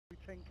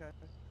10k.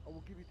 I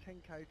will give you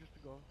 10k just to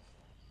go.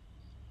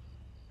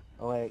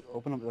 Oh wait,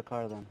 open up the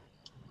car then.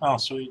 Oh,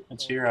 sweet.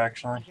 It's here,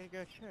 actually. You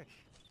gonna go church?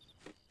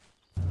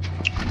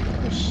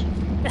 Yes.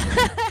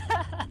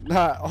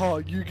 Nah, oh,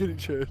 you get in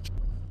church.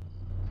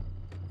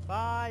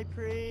 Bye,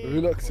 Pre.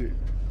 Relax it.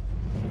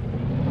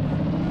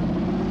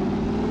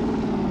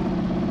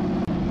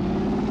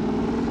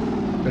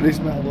 It is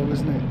metal though,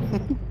 isn't it?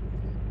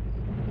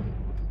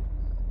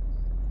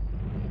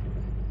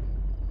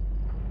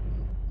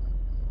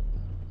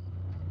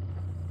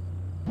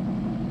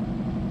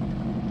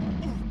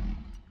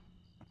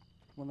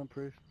 Come on then,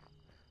 priest.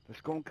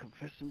 Let's go and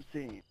confess some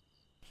sin.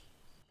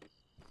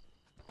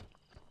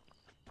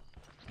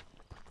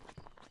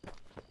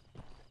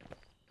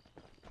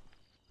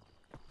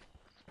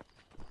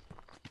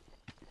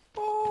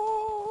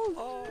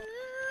 Oh.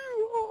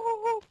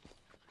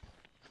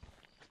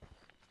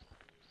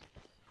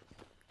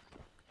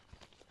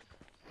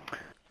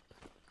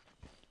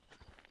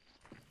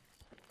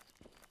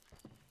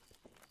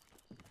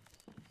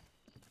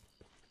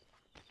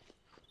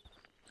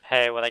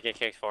 Hey, what'd I get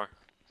kicked for?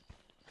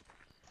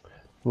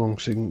 Wrong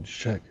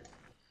signature check.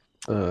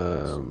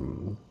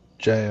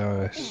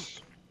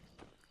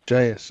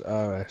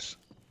 JSRS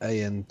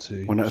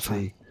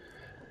AN2C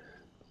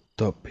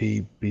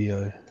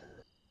 .PBO.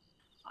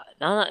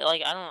 No,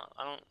 like I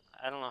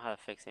don't know how to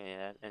fix any of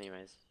that.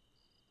 Anyways,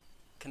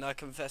 Can I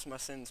confess my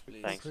sins,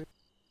 please? thanks.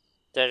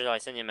 Digital, I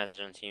sent you a message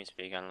on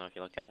TeamSpeak. I don't know if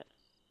you look at it.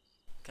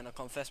 Can I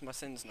confess my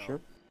sins now?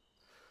 Sure.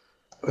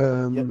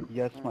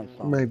 Yes, my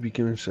son. Maybe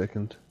give me a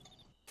second.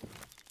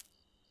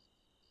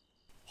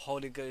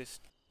 Holy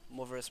Ghost,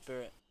 Mother of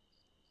Spirit,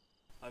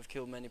 I've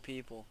killed many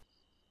people.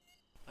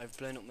 I've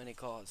blown up many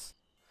cars.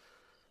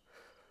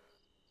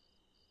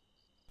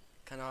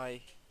 Can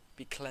I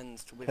be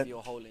cleansed with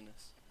your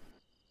holiness?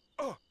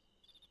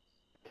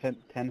 10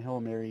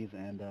 Hail Marys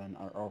and an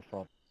Our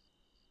Father.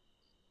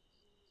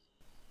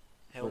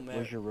 Hail Mary.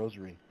 Where's your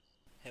rosary?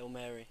 Hail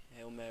Mary.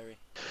 Hail Mary.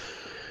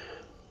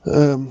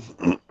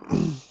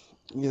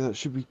 Yeah, that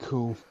should be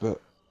cool, but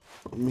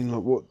I mean,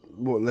 like,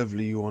 what level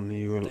are you on? Are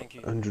you Thank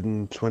you.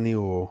 120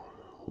 or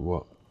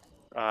what?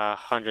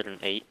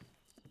 108.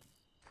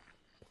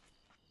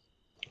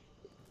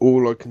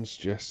 All I can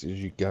suggest is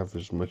you gather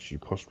as much as you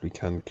possibly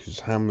can, because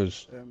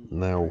Hammer's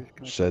now Priest,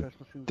 can I said confess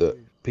my sins, that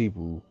please?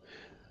 people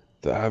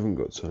that haven't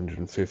got to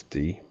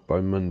 150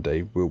 by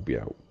Monday will be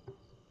out.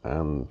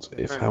 And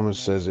if Fair Hammer enough.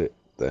 says it,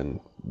 then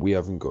we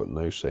haven't got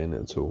no say in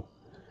it at all.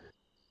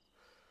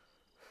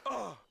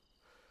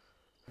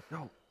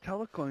 Yo, tell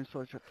the coin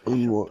so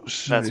And what?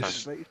 So That's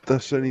it's, fine.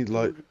 that's only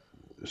like,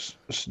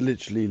 it's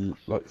literally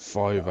like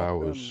 5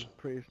 hours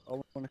Priest, I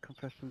want to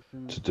confess some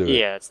sins. to do it.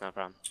 Yeah, it's no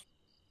problem.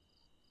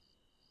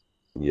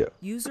 Yeah.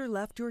 User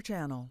left your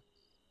channel.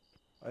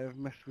 I have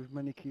messed with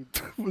many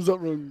kids. Was that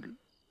wrong?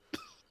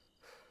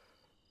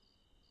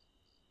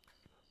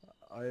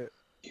 I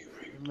You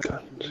rude messed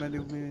with cunt. many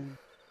women,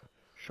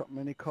 shot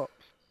many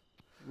cops,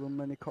 run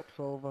many cops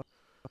over.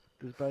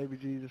 Does baby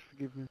Jesus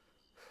forgive me?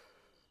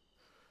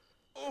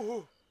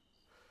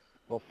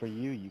 Well, for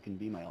you, you can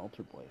be my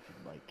altar boy if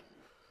you'd like.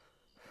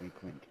 Wink,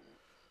 wink.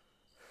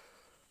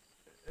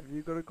 Have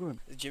you got a gun?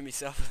 Is Jimmy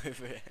Savile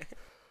over here?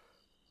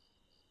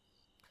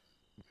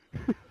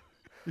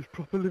 He's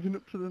proper living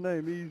up to the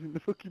name. He's in the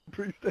fucking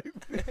priest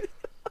outfit.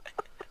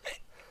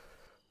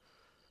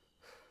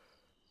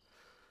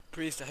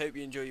 Priest, I hope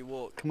you enjoy your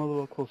walk. Come a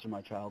little closer,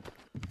 my child.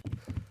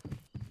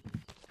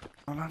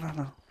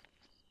 No.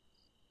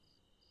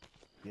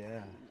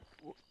 Yeah.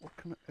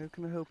 How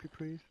can I help you,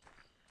 priest?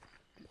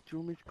 Do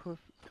you want me to do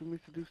you want me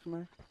to do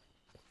something?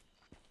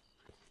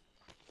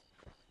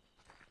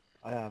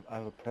 I have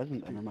a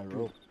present under my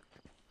robe.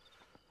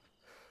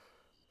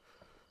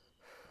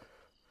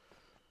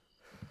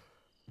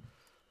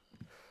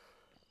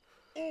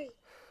 Hey,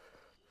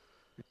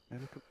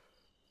 look up.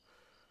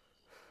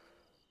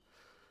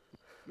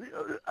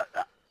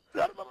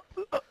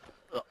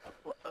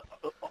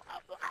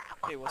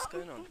 Hey, what's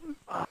going on?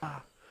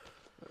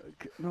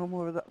 No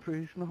more of that,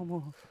 priest. No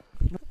more.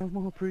 No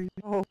more, priest.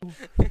 No,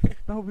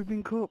 we've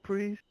been caught,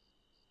 priest.